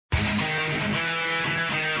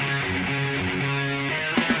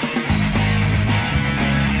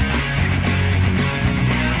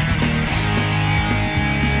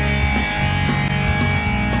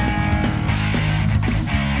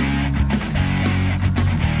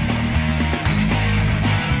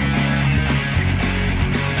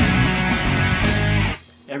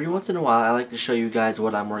once in a while I like to show you guys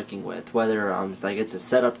what I'm working with, whether like it's a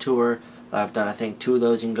setup tour. I've done I think 2 of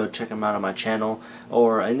those. You can go check them out on my channel,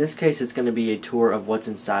 or in this case it's going to be a tour of what's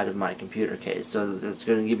inside of my computer case. So it's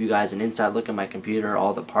going to give you guys an inside look at my computer,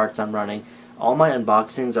 all the parts I'm running. All my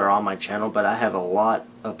unboxings are on my channel, but I have a lot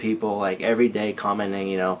of people like every day commenting,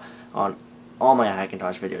 you know, on all my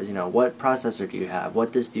Hackintosh videos, you know, what processor do you have,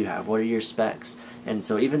 what this do you have, what are your specs. And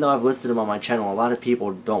so even though I've listed them on my channel, a lot of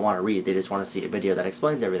people don't want to read, they just want to see a video that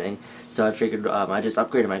explains everything. So I figured I just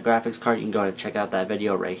upgraded my graphics card. You can go ahead and check out that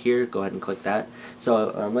video right here. Go ahead and click that.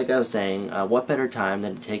 So like I was saying, what better time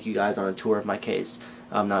than to take you guys on a tour of my case.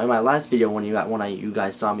 Now in my last video when you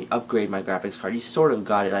guys saw me upgrade my graphics card, you sort of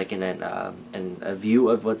got it like in a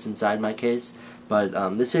view of what's inside my case. But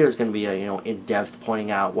this video is going to be you know, in depth,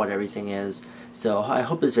 pointing out what everything is. So I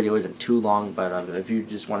hope this video isn't too long, but if you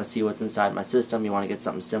just want to see what's inside my system, you want to get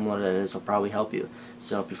something similar, then this will probably help you.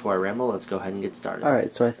 So before I ramble, let's go ahead and get started.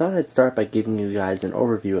 Alright, so I thought I'd start by giving you guys an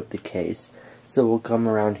overview of the case. So we'll come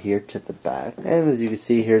around here to the back, and as you can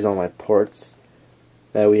see, here's all my ports.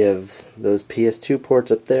 We have those PS2 ports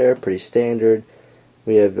up there, pretty standard.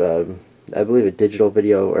 We have, I believe, a digital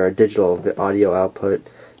video or a digital audio output.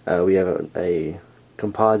 We have a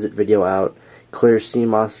composite video out, clear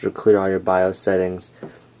CMOS, which will clear all your BIOS settings.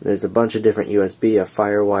 There's a bunch of different USB, a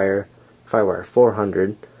FireWire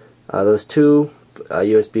 400. Those 2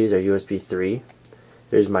 USBs are USB 3.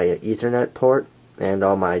 There's my Ethernet port and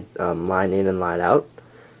all my line in and line out.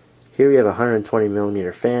 Here we have a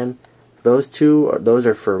 120mm fan. Those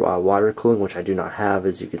are for water cooling, which I do not have,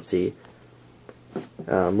 as you can see.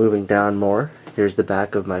 Moving down more, here's the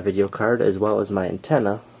back of my video card as well as my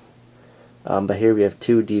antenna. But here we have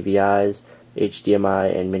 2 DVIs,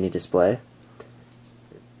 HDMI, and mini display.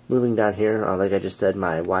 Moving down here, like I just said,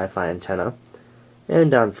 my Wi-Fi antenna.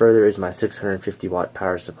 And down further is my 650 watt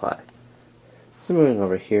power supply. So moving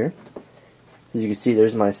over here, as you can see,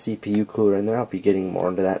 there's my CPU cooler in there. I'll be getting more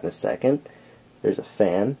into that in a second. There's a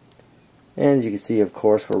fan. And as you can see, of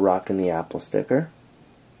course, we're rocking the Apple sticker.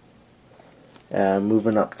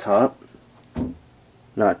 Moving up top,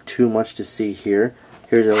 not too much to see here.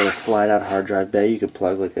 Here's a little slide-out hard drive bay. You can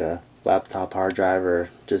plug like a laptop hard drive or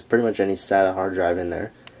just pretty much any SATA hard drive in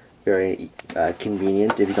there. Very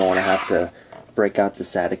convenient if you don't want to have to break out the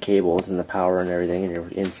SATA cables and the power and everything, and you're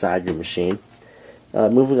inside your machine.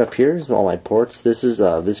 Moving up here is all my ports.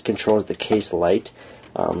 This controls the case light.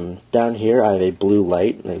 Down here I have a blue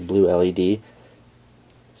light, a blue LED.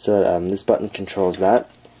 So this button controls that.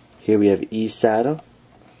 Here we have eSATA,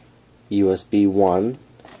 USB 1.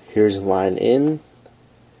 Here's line in,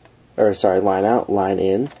 or sorry, line out, line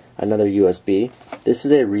in. Another USB. This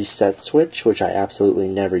is a reset switch, which I absolutely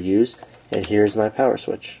never use. And here's my power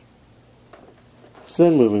switch. So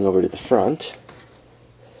then moving over to the front,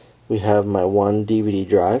 we have my 1 DVD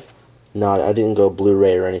drive. I didn't go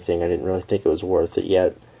Blu-ray or anything. I didn't really think it was worth it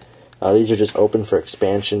yet. These are just open for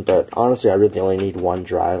expansion, but honestly I really only need 1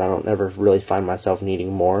 drive. I don't ever really find myself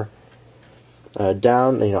needing more.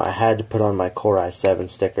 Down, you know, I had to put on my Core i7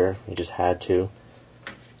 sticker. I just had to.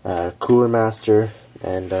 Cooler master,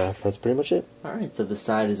 and that's pretty much it. Alright, so the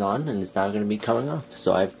side is on and it's now going to be coming off.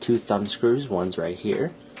 So I have 2 thumb screws. One's right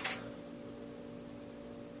here.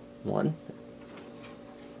 1.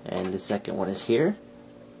 And the second one is here.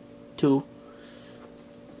 2.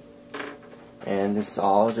 And this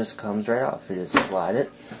all just comes right off. You just slide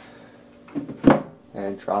it and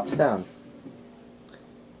it drops down.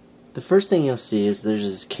 The first thing you'll see is there's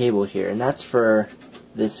this cable here, and that's for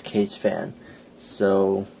this case fan.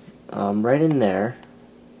 So right in there,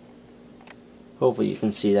 hopefully you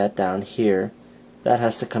can see that down here, that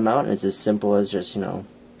has to come out, and it's as simple as just, you know,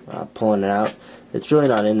 pulling it out. It's really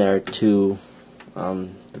not in there too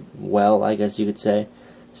well, I guess you could say.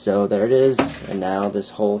 So there it is, and now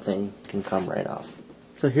this whole thing can come right off.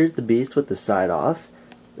 So here's the beast with the side off,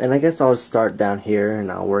 and I guess I'll start down here and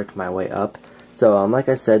I'll work my way up. So like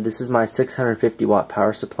I said, this is my 650 watt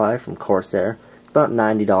power supply from Corsair. It's about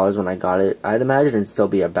 $90 when I got it. I'd imagine it'd still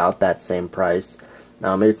be about that same price.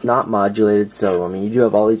 It's not modulated, so I mean, you do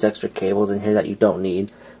have all these extra cables in here that you don't need.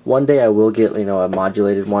 One day I will get, you know, a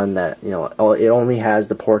modulated one that, you know, it only has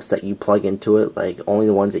the ports that you plug into it, like only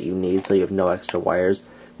the ones that you need, so you have no extra wires,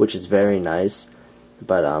 which is very nice.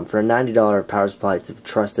 But for a $90 power supply, it's a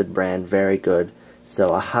trusted brand, very good.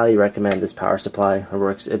 So I highly recommend this power supply.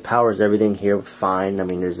 It powers everything here fine. I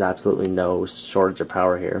mean, there's absolutely no shortage of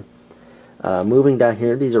power here. Moving down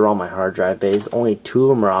here, these are all my hard drive bays. Only 2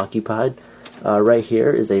 of them are occupied. Right here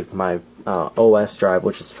is my OS drive,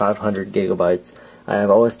 which is 500 gigabytes. I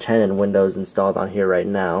have OS 10 and Windows installed on here right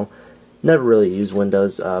now. Never really use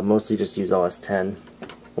Windows, mostly just use OS 10.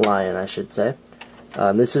 Lion, I should say.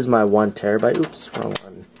 This is my 1 terabyte. Oops, wrong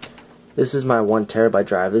one. This is my 1 terabyte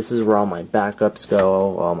drive. This is where all my backups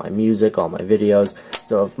go, all my music, all my videos.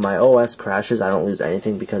 So if my OS crashes, I don't lose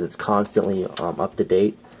anything because it's constantly up to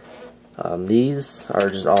date. These are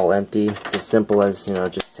just all empty. It's as simple as, you know,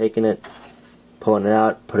 just taking it, pulling it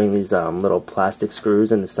out, putting these little plastic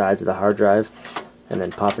screws in the sides of the hard drive, and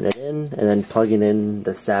then popping it in, and then plugging in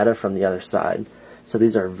the SATA from the other side. So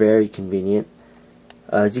these are very convenient.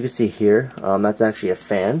 As you can see here, that's actually a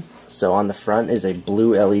fan. So on the front is a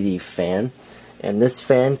blue LED fan, and this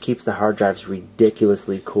fan keeps the hard drives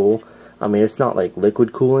ridiculously cool. I mean, it's not like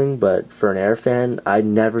liquid cooling, but for an air fan, I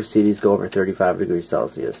never see these go over 35 degrees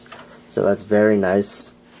Celsius. So that's very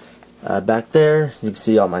nice. Back there, you can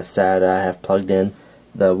see all my SATA I have plugged in.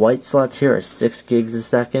 The white slots here are 6 gigs a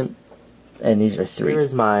second, and these are 3. Here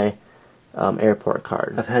is my airport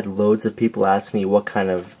card. I've had loads of people ask me what kind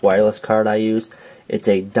of wireless card I use. It's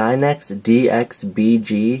a Dynex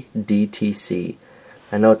DXBG DTC.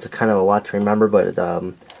 I know it's kind of a lot to remember, but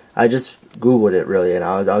I just Googled it really, and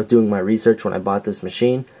I was doing my research when I bought this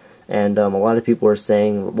machine, and a lot of people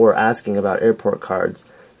were asking about airport cards,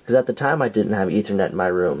 because at the time I didn't have Ethernet in my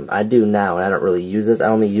room. I do now, and I don't really use this. I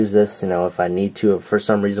only use this, you know, if I need to. If for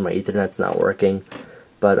some reason my Ethernet's not working.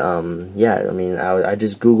 But yeah, I mean, I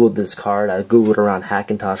just Googled this card. I Googled around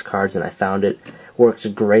Hackintosh cards, and I found it. Works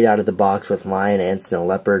great out of the box with Lion and Snow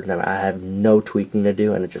Leopard, and I have no tweaking to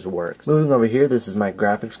do, and it just works. Moving over here, this is my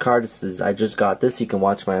graphics card. I just got this. You can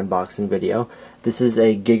watch my unboxing video. This is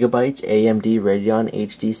a Gigabyte AMD Radeon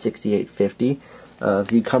HD 6850.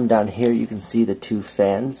 If you come down here, you can see the 2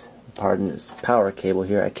 fans. Pardon this power cable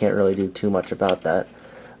here. I can't really do too much about that.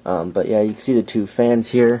 But yeah, you can see the 2 fans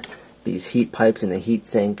here. These heat pipes and the heat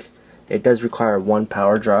sink. It does require 1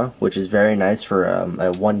 power draw, which is very nice for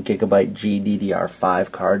a 1 gigabyte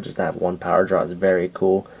GDDR5 card. Just to have 1 power draw is very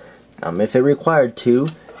cool. If it required 2,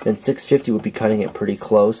 then 650 would be cutting it pretty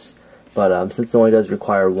close. But since it only does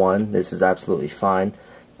require 1, this is absolutely fine.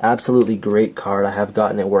 Absolutely great card. I have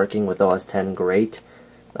gotten it working with OS X great.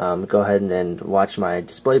 Go ahead and watch my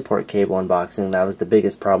DisplayPort cable unboxing. That was the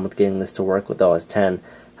biggest problem with getting this to work with OS X.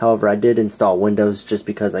 However, I did install Windows just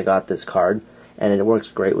because I got this card, and it works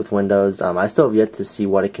great with Windows. I still have yet to see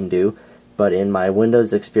what it can do, but in my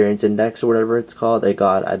Windows Experience Index or whatever it's called, they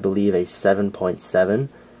got, I believe, a 7.7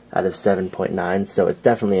 out of 7.9, so it's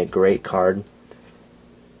definitely a great card.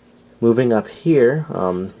 Moving up here,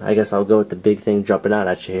 I guess I'll go with the big thing jumping out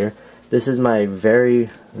at you here. This is my very,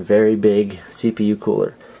 very big CPU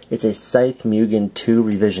cooler. It's a Scythe Mugen 2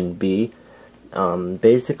 Revision B.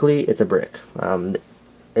 Basically, it's a brick.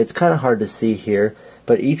 It's kind of hard to see here,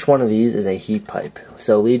 but each one of these is a heat pipe.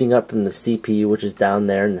 So leading up from the CPU, which is down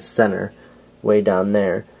there in the center, way down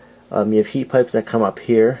there, you have heat pipes that come up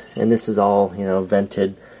here, and this is all, you know,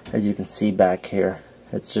 vented, as you can see back here.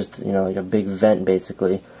 It's just, you know, like a big vent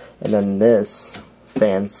basically. And then this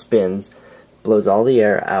fan spins, blows all the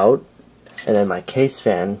air out, and then my case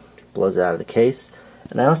fan blows it out of the case.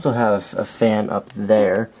 And I also have a fan up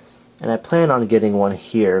there, and I plan on getting one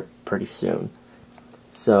here pretty soon.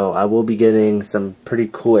 So I will be getting some pretty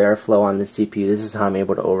cool airflow on the CPU. This is how I'm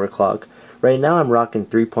able to overclock. Right now I'm rocking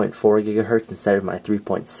 3.4 gigahertz instead of my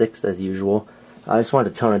 3.6 as usual. I just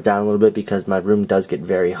wanted to tone it down a little bit because my room does get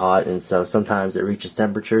very hot, and so sometimes it reaches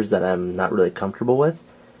temperatures that I'm not really comfortable with.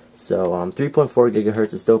 So 3.4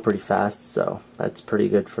 gigahertz is still pretty fast, so that's pretty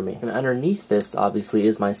good for me. And underneath this obviously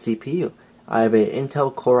is my CPU. I have an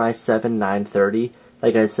Intel Core i7-930.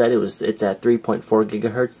 Like I said, it's at 3.4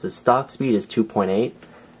 gigahertz. The stock speed is 2.8.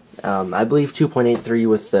 I believe 2.83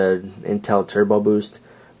 with the Intel Turbo Boost,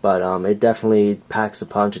 but it definitely packs a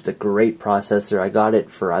punch. It's a great processor. I got it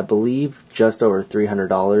for, I believe, just over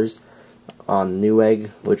 $300 on Newegg,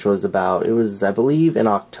 which was about, it was, I believe, in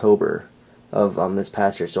October of this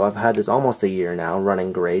past year. So I've had this almost a year now,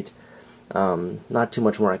 running great. Not too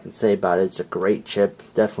much more I can say about it. It's a great chip,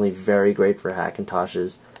 definitely very great for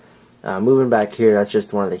Hackintoshes. Moving back here, that's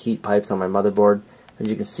just one of the heat pipes on my motherboard. As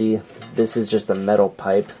you can see, this is just a metal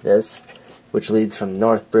pipe, which leads from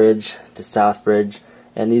North Bridge to South Bridge,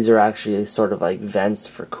 and these are actually sort of like vents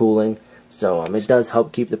for cooling. So it does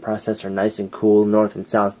help keep the processor nice and cool, North and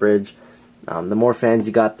South Bridge. The more fans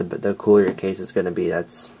you got, the cooler your case is going to be.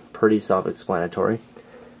 That's pretty self-explanatory.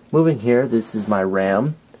 Moving here, this is my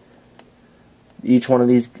RAM. Each one of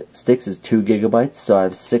these sticks is 2 gigabytes, so I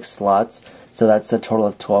have 6 slots, so that's a total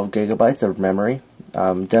of 12 gigabytes of memory.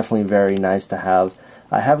 Definitely very nice to have.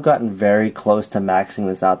 I have gotten very close to maxing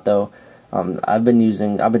this out though. I've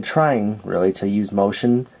been trying really to use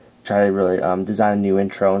Motion, try to really design a new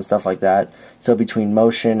intro and stuff like that. So between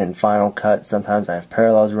Motion and Final Cut, sometimes I have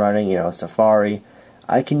Parallels running, you know, Safari.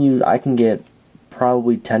 I can get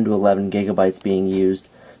probably 10 to 11 gigabytes being used.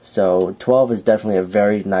 So 12 is definitely a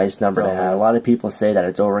very nice number to have. A lot of people say that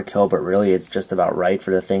it's overkill, but really it's just about right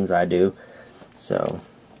for the things I do. So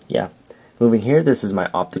yeah. Moving here, this is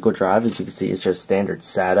my optical drive. As you can see, it's just standard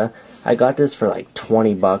SATA. I got this for like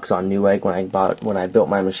 20 bucks on Newegg when I built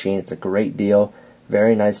my machine. It's a great deal.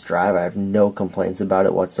 Very nice drive. I have no complaints about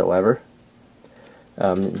it whatsoever.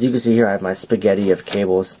 As you can see here, I have my spaghetti of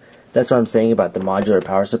cables. That's what I'm saying about the modular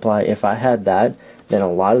power supply. If I had that, then a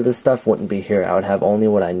lot of this stuff wouldn't be here. I would have only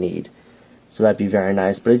what I need. So that'd be very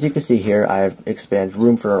nice. But as you can see here, I have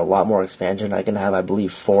room for a lot more expansion. I can have, I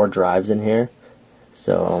believe, 4 drives in here.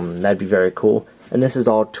 So that'd be very cool. And this is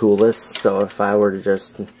all toolless, so if I were to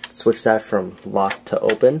just switch that from lock to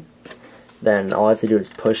open, then all I have to do is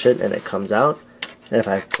push it and it comes out. And if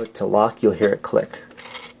I put to lock, you'll hear it click.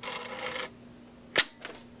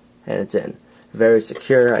 And it's in. Very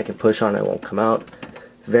secure. I can push on it, won't come out.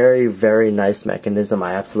 Very, very nice mechanism.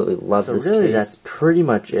 I absolutely love this case. Really, that's pretty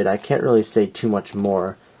much it. I can't really say too much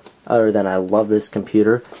more other than I love this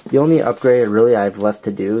computer. The only upgrade really I've left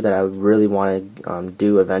to do that I would really want to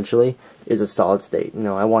do eventually is a solid state. You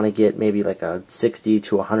know, I want to get maybe like a 60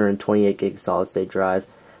 to 128 gig solid state drive.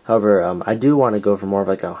 However, I do want to go for more of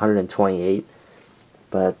like a 128.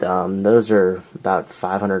 But those are about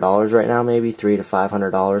 $500 right now, maybe $300 to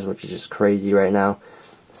 $500, which is just crazy right now.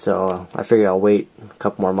 So I figure I'll wait a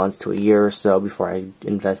couple more months to a year or so before I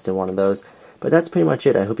invest in one of those. But that's pretty much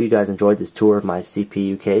it. I hope you guys enjoyed this tour of my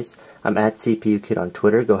CPU case. I'm at CPU Kid on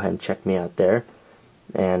Twitter. Go ahead and check me out there.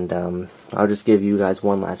 And I'll just give you guys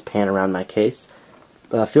one last pan around my case.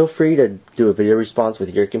 Feel free to do a video response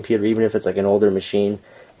with your computer, even if it's like an older machine.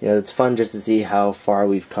 You know, it's fun just to see how far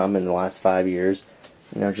we've come in the last 5 years.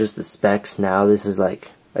 You know, just the specs now. This is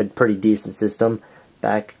like a pretty decent system.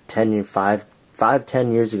 Back 10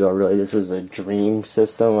 years ago, really, this was a dream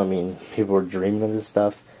system. I mean, people were dreaming of this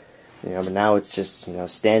stuff. You know, but now it's just, you know,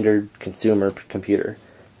 standard consumer computer.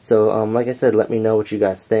 So, like I said, let me know what you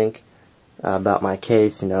guys think about my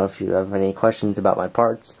case. You know, if you have any questions about my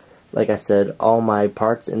parts. Like I said, all my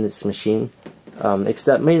parts in this machine,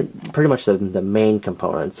 except pretty much the main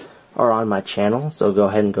components, are on my channel. So go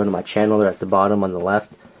ahead and go to my channel. They're at the bottom on the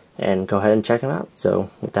left, and go ahead and check them out. So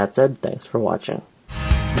with that said, thanks for watching.